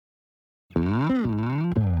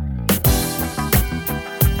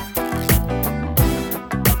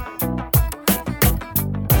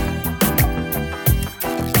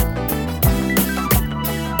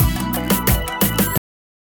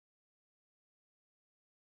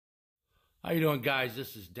How you doing, guys?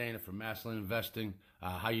 This is Dana from Maslin Investing.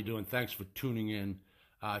 How you doing? Thanks for tuning in.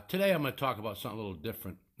 Today I'm going to talk about something a little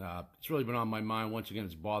different. It's really been on my mind. Once again,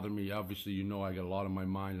 it's bothering me. Obviously, you know I got a lot on my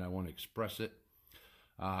mind and I want to express it.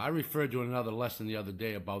 I referred to another lesson the other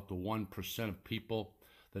day about the 1% of people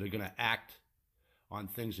that are going to act on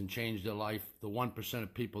things and change their life. The 1%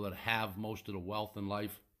 of people that have most of the wealth in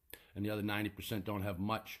life and the other 90% don't have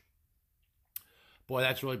much. Boy,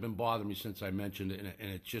 that's really been bothering me since I mentioned it,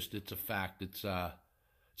 and it's a fact. It's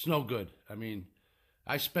no good. I mean,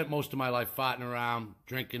 I spent most of my life farting around,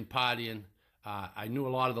 drinking, partying. I knew a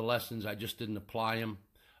lot of the lessons. I just didn't apply them.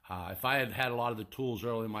 If I had had a lot of the tools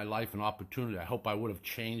early in my life and opportunity, I hope I would have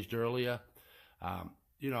changed earlier.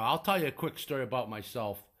 I'll tell you a quick story about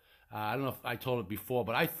myself. I don't know if I told it before,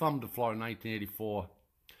 but I thumbed to Florida in 1984.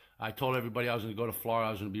 I told everybody I was going to go to Florida,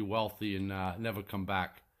 I was going to be wealthy and never come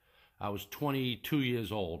back. I was 22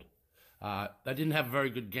 years old. I didn't have a very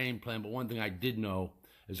good game plan, but one thing I did know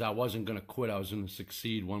is I wasn't going to quit. I was going to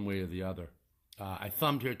succeed one way or the other. I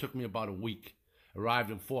thumbed here. It took me about a week. Arrived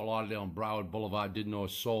in Fort Lauderdale on Broward Boulevard. Didn't know a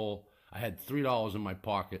soul. I had $3 in my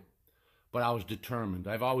pocket, but I was determined.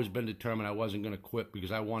 I've always been determined I wasn't going to quit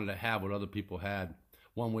because I wanted to have what other people had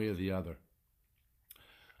one way or the other.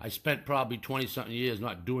 I spent probably 20-something years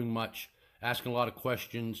not doing much, asking a lot of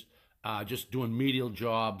questions, just doing menial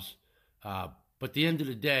jobs. But at the end of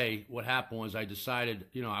the day, what happened was I decided,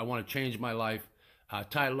 I want to change my life.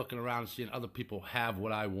 Tired of looking around and seeing other people have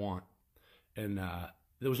what I want. And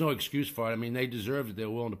there was no excuse for it. I mean, they deserved it. They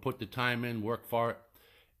were willing to put the time in, work for it,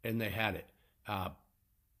 and they had it. I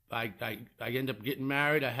ended up getting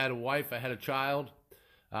married. I had a wife. I had a child.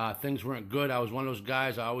 Things weren't good. I was one of those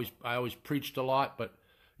guys. I always preached a lot, but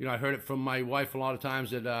I heard it from my wife a lot of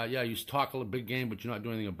times that you talk a big game, but you're not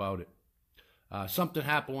doing anything about it. Something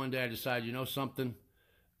happened one day. I decided, something?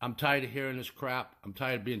 I'm tired of hearing this crap. I'm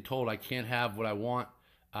tired of being told I can't have what I want.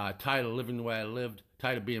 Tired of living the way I lived.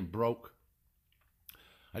 Tired of being broke.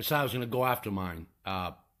 I decided I was going to go after mine.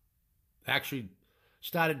 Actually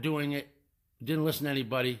started doing it. Didn't listen to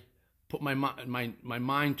anybody. Put my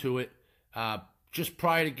mind to it. Just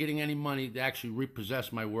prior to getting any money to actually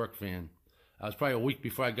repossess my work van. I was probably a week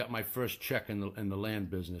before I got my first check in the land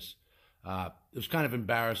business. It was kind of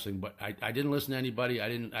embarrassing, but I didn't listen to anybody. I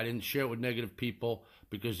didn't share it with negative people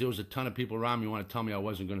because there was a ton of people around me who wanted to tell me I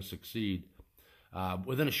wasn't going to succeed.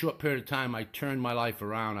 Within a short period of time, I turned my life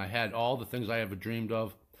around. I had all the things I ever dreamed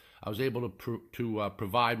of. I was able to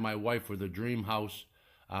provide my wife with a dream house.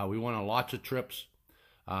 We went on lots of trips.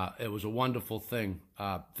 It was a wonderful thing.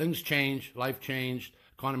 Things changed, life changed,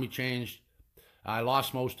 economy changed. I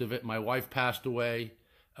lost most of it. My wife passed away.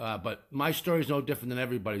 But my story is no different than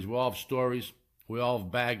everybody's. We all have stories. We all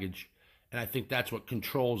have baggage. And I think that's what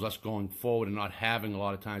controls us going forward and not having a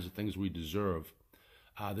lot of times the things we deserve.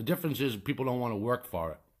 The difference is people don't want to work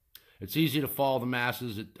for it. It's easy to follow the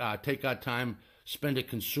masses, take our time, spend it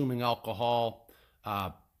consuming alcohol,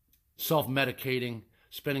 self-medicating,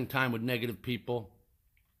 spending time with negative people.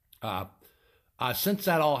 Since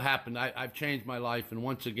that all happened, I've changed my life. And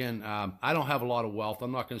once again, I don't have a lot of wealth.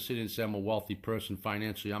 I'm not going to sit here and say I'm a wealthy person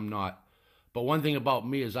financially. I'm not. But one thing about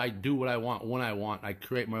me is I do what I want when I want. I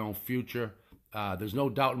create my own future. There's no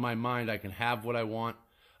doubt in my mind I can have what I want.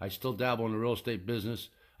 I still dabble in the real estate business.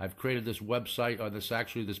 I've created this website or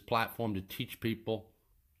this platform to teach people.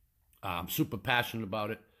 I'm super passionate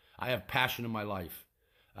about it. I have passion in my life.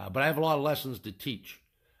 But I have a lot of lessons to teach.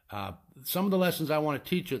 Some of the lessons I want to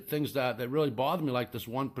teach are things that really bother me, like this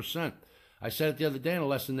 1%. I said it the other day in a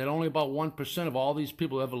lesson that only about 1% of all these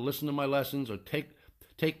people who ever listen to my lessons or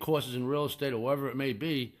take courses in real estate or whatever it may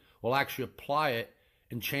be will actually apply it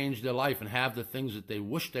and change their life and have the things that they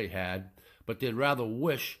wish they had, but they'd rather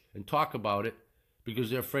wish and talk about it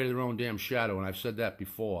because they're afraid of their own damn shadow, and I've said that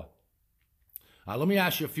before. Let me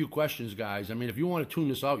ask you a few questions, guys. I mean, if you want to tune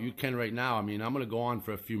this out, you can right now. I mean, I'm going to go on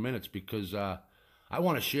for a few minutes because I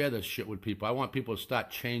want to share this shit with people. I want people to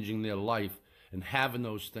start changing their life and having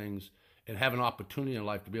those things and have an opportunity in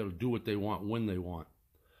life to be able to do what they want when they want.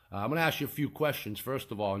 I'm going to ask you a few questions,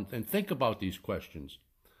 first of all, and think about these questions.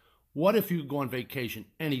 What if you could go on vacation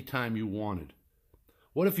anytime you wanted?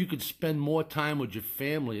 What if you could spend more time with your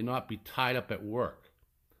family and not be tied up at work?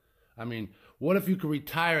 I mean, what if you could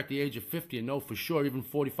retire at the age of 50 and know for sure, even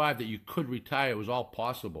 45, that you could retire? It was all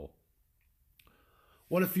possible.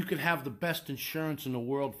 What if you could have the best insurance in the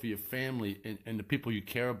world for your family and the people you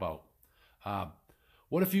care about?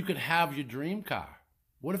 What if you could have your dream car?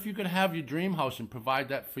 What if you could have your dream house and provide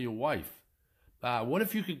that for your wife? What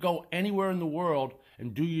if you could go anywhere in the world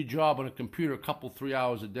and do your job on a computer 3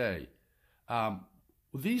 hours a day?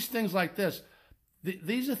 These things like this,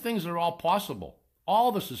 these are things that are all possible.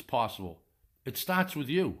 All this is possible. It starts with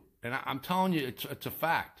you. And I'm telling you, it's a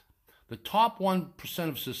fact. The top 1%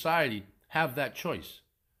 of society have that choice.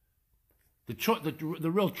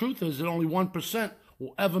 The real truth is that only 1%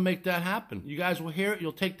 will ever make that happen. You guys will hear it,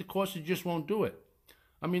 you'll take the course, you just won't do it.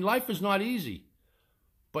 I mean, life is not easy,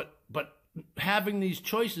 but having these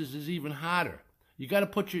choices is even harder. You got to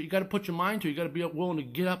put your mind to it. You got to be willing to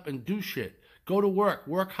get up and do shit. Go to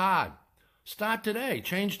work hard. Start today,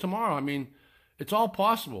 change tomorrow. I mean, it's all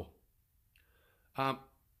possible. I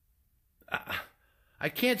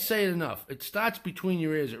can't say it enough. It starts between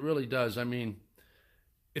your ears. It really does. I mean,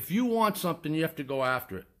 if you want something, you have to go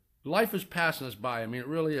after it. Life is passing us by. I mean, it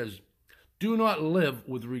really is. Do not live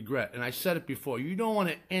with regret. And I said it before. You don't want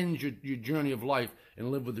to end your journey of life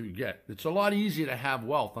and live with regret. It's a lot easier to have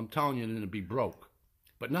wealth, I'm telling you, than to be broke.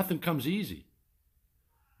 But nothing comes easy.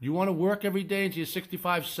 You want to work every day until you're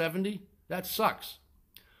 65, 70? That sucks.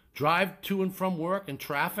 Drive to and from work in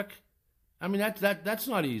traffic? I mean, that's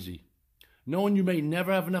not easy. Knowing you may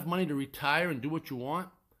never have enough money to retire and do what you want?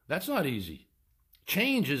 That's not easy.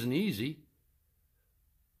 Change isn't easy,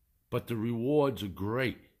 but the rewards are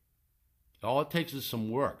great. All it takes is some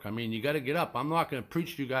work. I mean, you got to get up. I'm not going to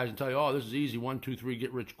preach to you guys and tell you, oh, this is easy, 1, 2, 3,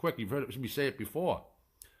 get rich quick. You've heard me say it before.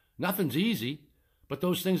 Nothing's easy, but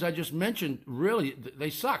those things I just mentioned, really, they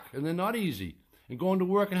suck, and they're not easy. And going to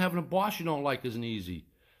work and having a boss you don't like isn't easy.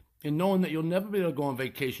 And knowing that you'll never be able to go on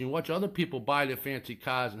vacation, you watch other people buy their fancy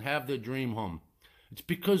cars and have their dream home. It's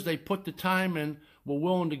because they put the time in, were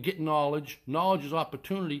willing to get knowledge. Knowledge is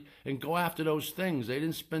opportunity, and go after those things. They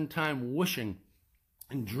didn't spend time wishing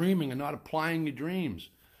and dreaming and not applying your dreams.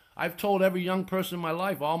 I've told every young person in my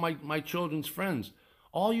life, all my children's friends,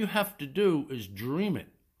 all you have to do is dream it.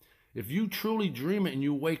 If you truly dream it and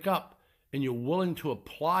you wake up and you're willing to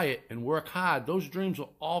apply it and work hard, those dreams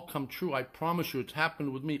will all come true. I promise you, it's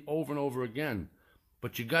happened with me over and over again.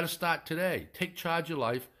 But you got to start today. Take charge of your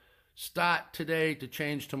life. Start today to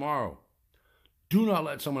change tomorrow. Do not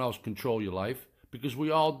let someone else control your life, because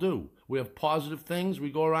we all do. We have positive things. We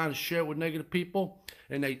go around and share it with negative people,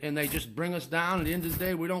 and they just bring us down. At the end of the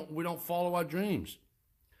day, we don't follow our dreams.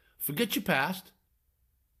 Forget your past.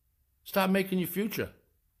 Start making your future.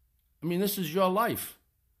 I mean, this is your life.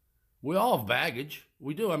 We all have baggage.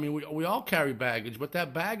 We do. I mean, we all carry baggage, but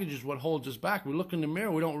that baggage is what holds us back. We look in the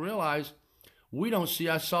mirror, we don't realize we don't see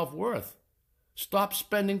our self-worth. Stop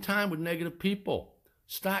spending time with negative people.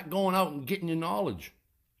 Start going out and getting your knowledge.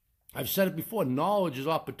 I've said it before, knowledge is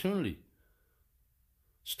opportunity.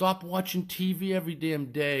 Stop watching TV every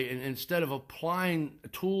damn day, and instead of applying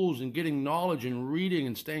tools and getting knowledge and reading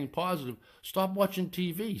and staying positive, stop watching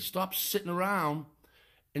TV. Stop sitting around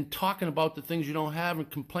and talking about the things you don't have and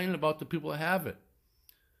complaining about the people that have it.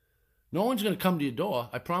 No one's going to come to your door,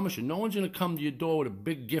 I promise you. No one's going to come to your door with a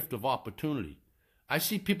big gift of opportunity. I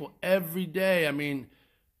see people every day. I mean,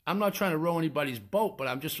 I'm not trying to row anybody's boat, but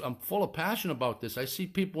I'm full of passion about this. I see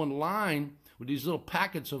people in line with these little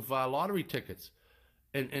packets of lottery tickets.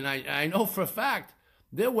 And I know for a fact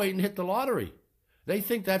they're waiting to hit the lottery. They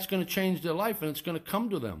think that's going to change their life and it's going to come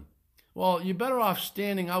to them. Well, you're better off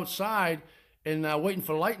standing outside and waiting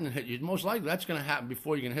for lightning to hit you. Most likely that's going to happen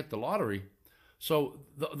before you're going to hit the lottery. So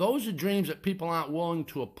those are dreams that people aren't willing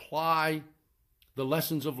to apply the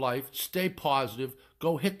lessons of life. Stay positive.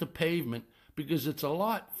 Go hit the pavement, because it's a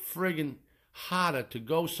lot friggin' harder to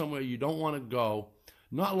go somewhere you don't want to go,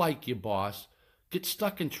 not like your boss, get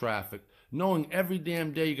stuck in traffic, knowing every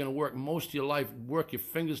damn day you're going to work most of your life, work your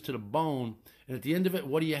fingers to the bone, and at the end of it,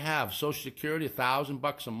 what do you have? Social Security,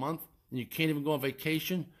 $1,000 a month, and you can't even go on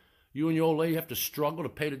vacation? You and your old lady have to struggle to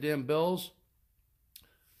pay the damn bills?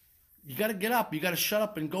 You got to get up. You got to shut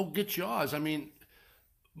up and go get yours. I mean,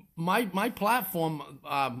 my platform,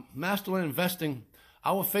 Masterland Investing,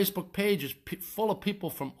 our Facebook page is full of people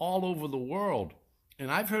from all over the world. And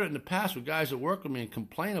I've heard it in the past with guys that work with me and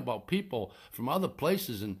complain about people from other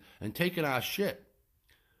places and taking our shit.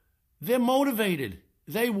 They're motivated.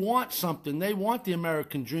 They want something. They want the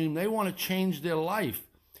American dream. They want to change their life.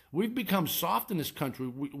 We've become soft in this country.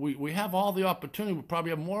 We have all the opportunity. We probably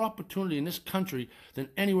have more opportunity in this country than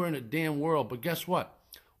anywhere in the damn world. But guess what?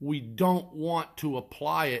 We don't want to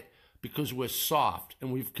apply it because we're soft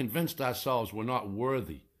and we've convinced ourselves we're not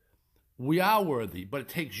worthy. We are worthy, but it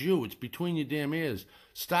takes you. It's between your damn ears.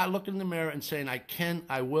 Start looking in the mirror and saying, I can,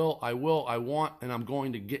 I will, I want, and I'm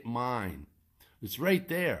going to get mine. It's right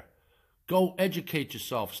there. Go educate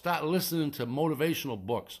yourself. Start listening to motivational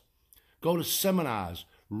books. Go to seminars.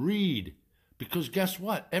 Read. Because guess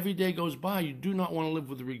what? Every day goes by, you do not want to live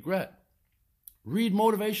with regret. Read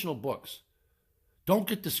motivational books. Don't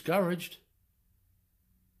get discouraged.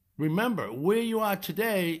 Remember, where you are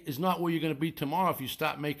today is not where you're going to be tomorrow if you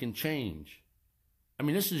start making change. I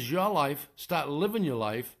mean, this is your life. Start living your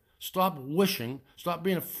life. Stop wishing. Stop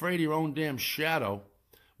being afraid of your own damn shadow.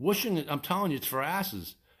 Wishing, I'm telling you, it's for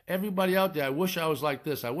asses. Everybody out there, I wish I was like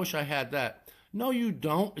this. I wish I had that. No, you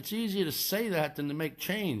don't. It's easier to say that than to make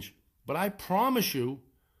change. But I promise you,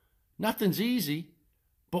 nothing's easy.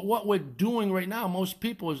 But what we're doing right now, most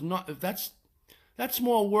people, is not, that's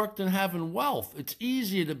more work than having wealth. It's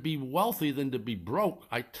easier to be wealthy than to be broke.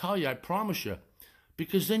 I tell you, I promise you.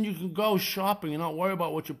 Because then you can go shopping and not worry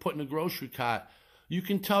about what you put in the grocery cart. You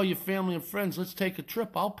can tell your family and friends, let's take a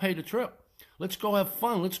trip. I'll pay the trip. Let's go have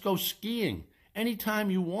fun. Let's go skiing. Anytime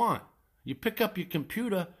you want. You pick up your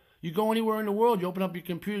computer. You go anywhere in the world. You open up your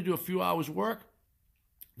computer, do a few hours work.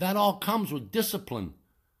 That all comes with discipline.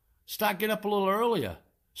 Start getting up a little earlier.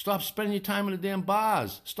 Stop spending your time in the damn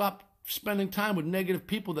bars. Stop spending time with negative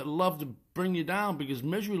people that love to bring you down, because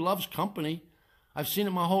misery loves company. I've seen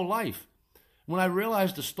it my whole life. When I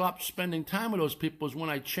realized to stop spending time with those people is when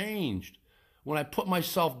I changed. When I put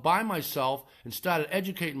myself by myself and started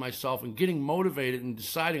educating myself and getting motivated and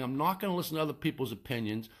deciding I'm not going to listen to other people's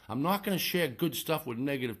opinions. I'm not going to share good stuff with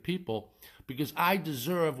negative people because I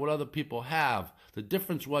deserve what other people have. The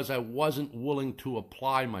difference was I wasn't willing to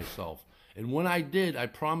apply myself. And when I did, I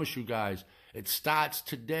promise you guys, it starts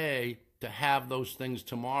today to have those things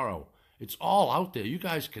tomorrow. It's all out there. You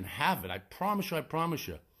guys can have it. I promise you, I promise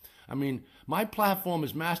you. I mean, my platform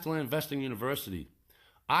is Masterland Investing University.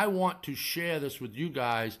 I want to share this with you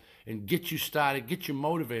guys and get you started, get you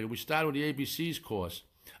motivated. We started with the ABCs course.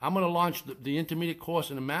 I'm going to launch the intermediate course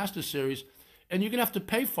and the master series, and you're going to have to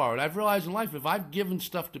pay for it. I've realized in life, if I've given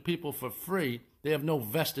stuff to people for free, they have no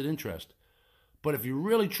vested interest. But if you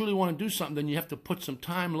really, truly want to do something, then you have to put some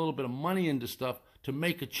time, a little bit of money into stuff to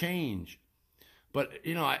make a change. But,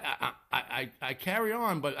 you know, I carry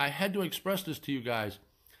on, but I had to express this to you guys.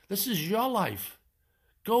 This is your life.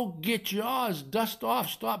 Go get yours. Dust off.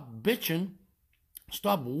 Stop bitching.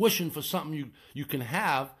 Stop wishing for something you can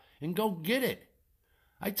have, and go get it.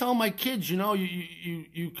 I tell my kids, you know,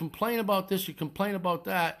 you complain about this, you complain about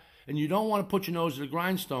that, and you don't want to put your nose to the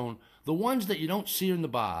grindstone. The ones that you don't see in the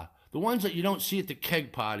bar, the ones that you don't see at the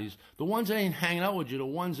keg parties, the ones that ain't hanging out with you, the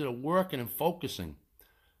ones that are working and focusing.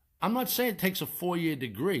 I'm not saying it takes a 4-year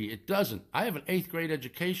degree. It doesn't. I have an 8th grade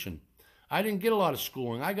education. I didn't get a lot of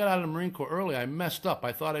schooling. I got out of the Marine Corps early. I messed up.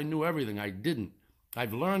 I thought I knew everything. I didn't.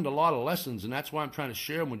 I've learned a lot of lessons, and that's why I'm trying to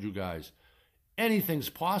share them with you guys. Anything's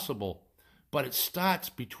possible, but it starts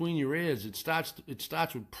between your ears. It starts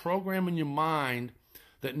with programming your mind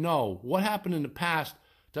that, no, what happened in the past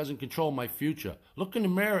doesn't control my future. Look in the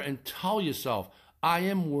mirror and tell yourself, I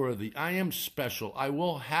am worthy. I am special. I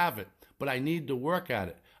will have it, but I need to work at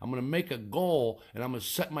it. I'm going to make a goal, and I'm going to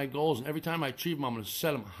set my goals, and every time I achieve them, I'm going to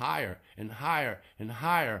set them higher and higher and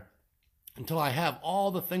higher until I have all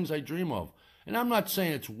the things I dream of. And I'm not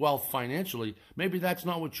saying it's wealth financially. Maybe that's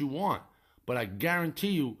not what you want, but I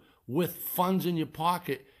guarantee you, with funds in your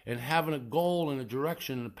pocket and having a goal and a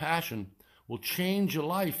direction and a passion will change your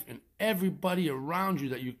life and everybody around you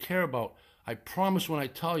that you care about. I promise when I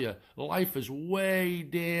tell you, life is way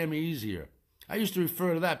damn easier. I used to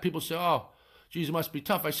refer to that. People say, oh, geez, it must be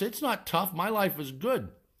tough. I say, it's not tough. My life is good.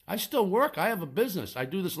 I still work. I have a business. I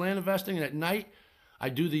do this land investing, and at night, I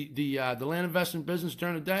do the land investing business.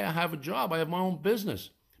 During the day, I have a job. I have my own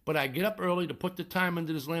business. But I get up early to put the time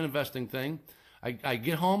into this land investing thing. I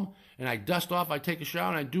get home, and I dust off. I take a shower,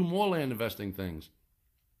 and I do more land investing things.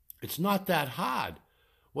 It's not that hard.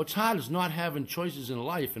 What's hard is not having choices in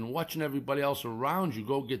life and watching everybody else around you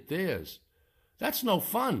go get theirs. That's no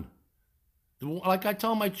fun. Like I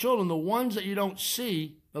tell my children, the ones that you don't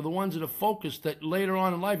see are the ones that are focused, that later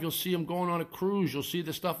on in life you'll see them going on a cruise. You'll see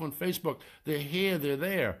the stuff on Facebook. They're here, they're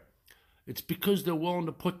there. It's because they're willing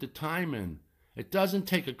to put the time in. It doesn't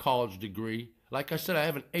take a college degree. Like I said, I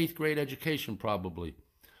have an 8th grade education probably.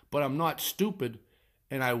 But I'm not stupid,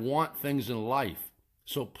 and I want things in life.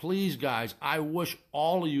 So please, guys, I wish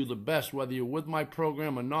all of you the best, whether you're with my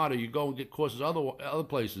program or not, or you go and get courses other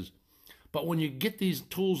places. But when you get these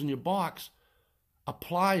tools in your box,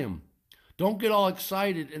 apply them. Don't get all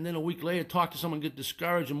excited and then a week later talk to someone, get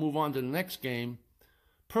discouraged, and move on to the next game.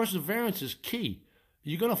 Perseverance is key.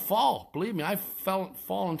 You're going to fall. Believe me, I've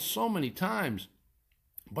fallen so many times.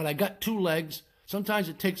 But I got 2 legs. Sometimes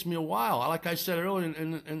it takes me a while. Like I said earlier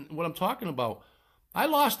in what I'm talking about, I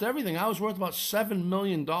lost everything. I was worth about $7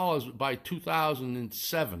 million by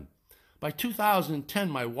 2007. By 2010,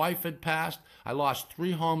 my wife had passed. I lost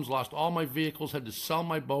 3 homes, lost all my vehicles, had to sell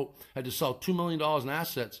my boat, had to sell $2 million in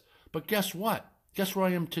assets. But guess what? Guess where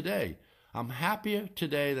I am today? I'm happier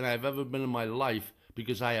today than I've ever been in my life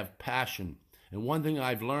because I have passion. And one thing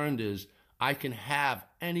I've learned is I can have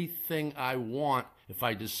anything I want if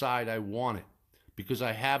I decide I want it, because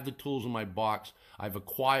I have the tools in my box. I've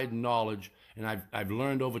acquired knowledge, and I've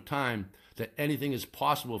learned over time that anything is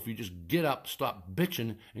possible if you just get up, stop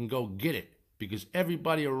bitching, and go get it. Because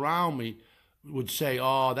everybody around me would say,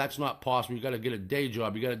 oh, that's not possible. You got to get a day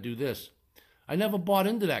job. You got to do this. I never bought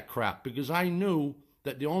into that crap because I knew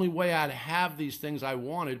that the only way I'd have these things I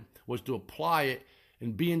wanted was to apply it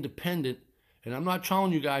and be independent. And I'm not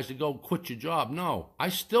telling you guys to go quit your job. No, I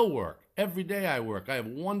still work. Every day I work. I have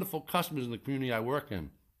wonderful customers in the community I work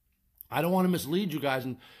in. I don't want to mislead you guys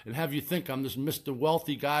and have you think I'm this Mr.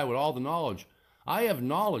 Wealthy guy with all the knowledge. I have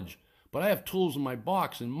knowledge, but I have tools in my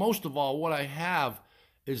box. And most of all, what I have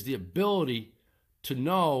is the ability to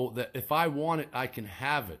know that if I want it, I can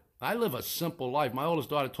have it. I live a simple life. My oldest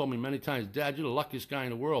daughter told me many times, Dad, you're the luckiest guy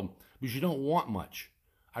in the world because you don't want much.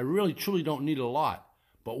 I really, truly don't need a lot.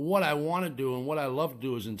 But what I want to do and what I love to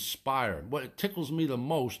do is inspire. What tickles me the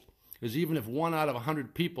most is even if 1 out of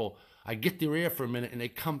 100 people, I get their ear for a minute and they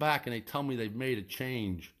come back and they tell me they've made a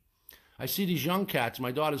change. I see these young cats,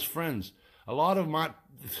 my daughter's friends. A lot of them aren't,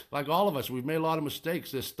 like all of us, we've made a lot of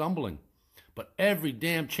mistakes. They're stumbling. But every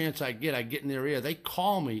damn chance I get in their ear. They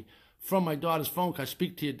call me from my daughter's phone, can I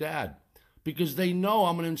speak to your dad? Because they know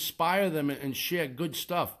I'm going to inspire them and share good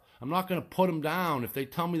stuff. I'm not going to put them down. If they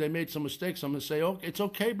tell me they made some mistakes, I'm going to say, oh, it's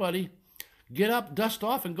okay, buddy. Get up, dust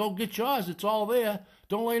off, and go get yours. It's all there.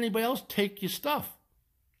 Don't let anybody else take your stuff.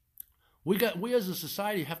 We as a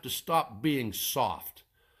society have to stop being soft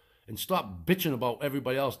and stop bitching about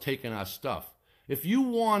everybody else taking our stuff. If you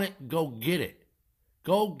want it, go get it.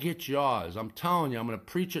 Go get yours. I'm telling you, I'm going to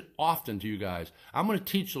preach it often to you guys. I'm going to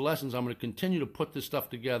teach the lessons. I'm going to continue to put this stuff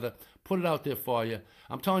together, put it out there for you.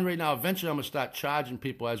 I'm telling you right now, eventually I'm going to start charging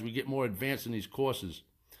people as we get more advanced in these courses.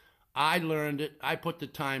 I learned it. I put the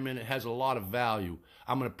time in. It has a lot of value.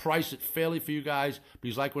 I'm going to price it fairly for you guys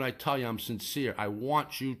because like when I tell you, I'm sincere. I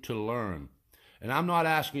want you to learn. And I'm not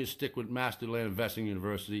asking you to stick with Masterland Investing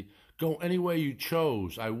University. Go anywhere you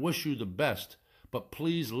chose. I wish you the best. But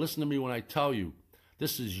please listen to me when I tell you,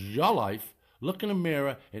 this is your life. Look in the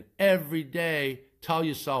mirror and every day tell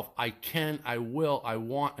yourself, I can, I will, I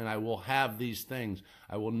want, and I will have these things.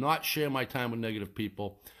 I will not share my time with negative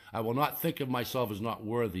people. I will not think of myself as not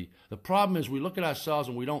worthy. The problem is we look at ourselves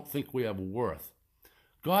and we don't think we have worth.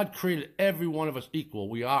 God created every one of us equal.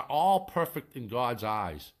 We are all perfect in God's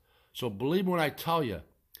eyes. So believe me when I tell you,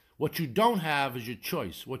 what you don't have is your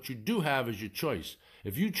choice. What you do have is your choice.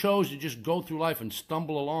 If you chose to just go through life and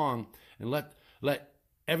stumble along and let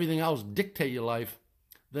everything else dictate your life,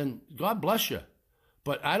 then God bless you.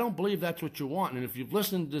 But I don't believe that's what you want. And if you've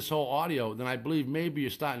listened to this whole audio, then I believe maybe you're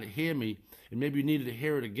starting to hear me and maybe you needed to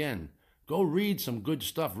hear it again. Go read some good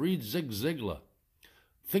stuff. Read Zig Ziglar.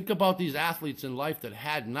 Think about these athletes in life that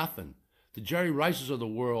had nothing. The Jerry Rices of the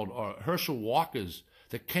world or Herschel Walkers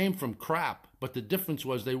that came from crap. But the difference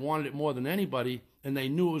was they wanted it more than anybody and they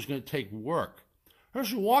knew it was going to take work.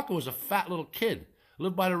 Herschel Walker was a fat little kid,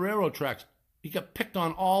 lived by the railroad tracks. He got picked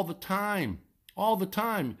on all the time. All the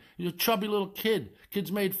time. He was a chubby little kid.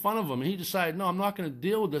 Kids made fun of him. And he decided, no, I'm not going to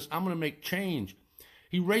deal with this. I'm going to make change.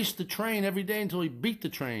 He raced the train every day until he beat the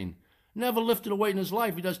train. Never lifted a weight in his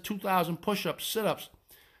life. He does 2,000 push-ups, sit-ups.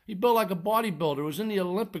 He built like a bodybuilder. He was in the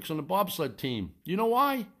Olympics on the bobsled team. You know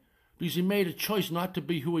why? Because he made a choice not to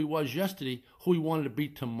be who he was yesterday, who he wanted to be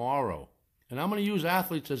tomorrow. And I'm going to use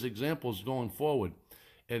athletes as examples going forward.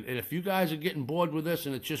 And if you guys are getting bored with this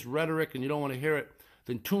and it's just rhetoric and you don't want to hear it,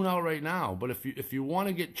 then tune out right now. But if you want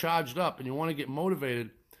to get charged up and you want to get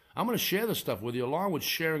motivated, I'm going to share this stuff with you along with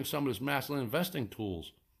sharing some of this Masterland investing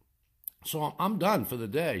tools. So I'm done for the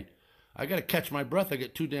day. I got to catch my breath. I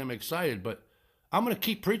get too damn excited. But I'm going to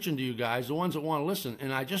keep preaching to you guys, the ones that want to listen.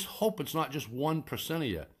 And I just hope it's not just 1% of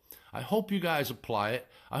you. I hope you guys apply it.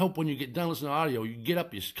 I hope when you get done listening to audio, you get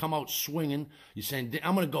up, you come out swinging. You're saying,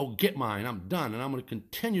 I'm going to go get mine. I'm done. And I'm going to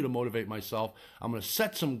continue to motivate myself. I'm going to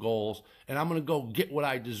set some goals, and I'm going to go get what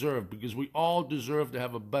I deserve because we all deserve to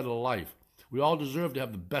have a better life. We all deserve to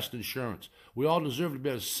have the best insurance. We all deserve to be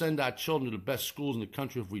able to send our children to the best schools in the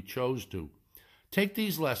country if we chose to. Take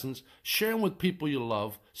these lessons, share them with people you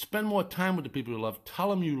love, spend more time with the people you love, tell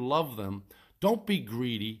them you love them. Don't be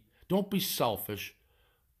greedy. Don't be selfish.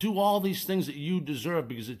 Do all these things that you deserve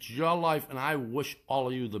because it's your life, and I wish all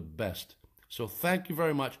of you the best. So thank you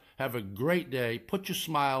very much. Have a great day. Put your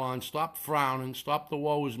smile on. Stop frowning. Stop the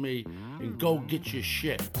woe is me. And go get your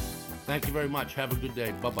shit. Thank you very much. Have a good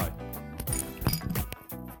day. Bye-bye.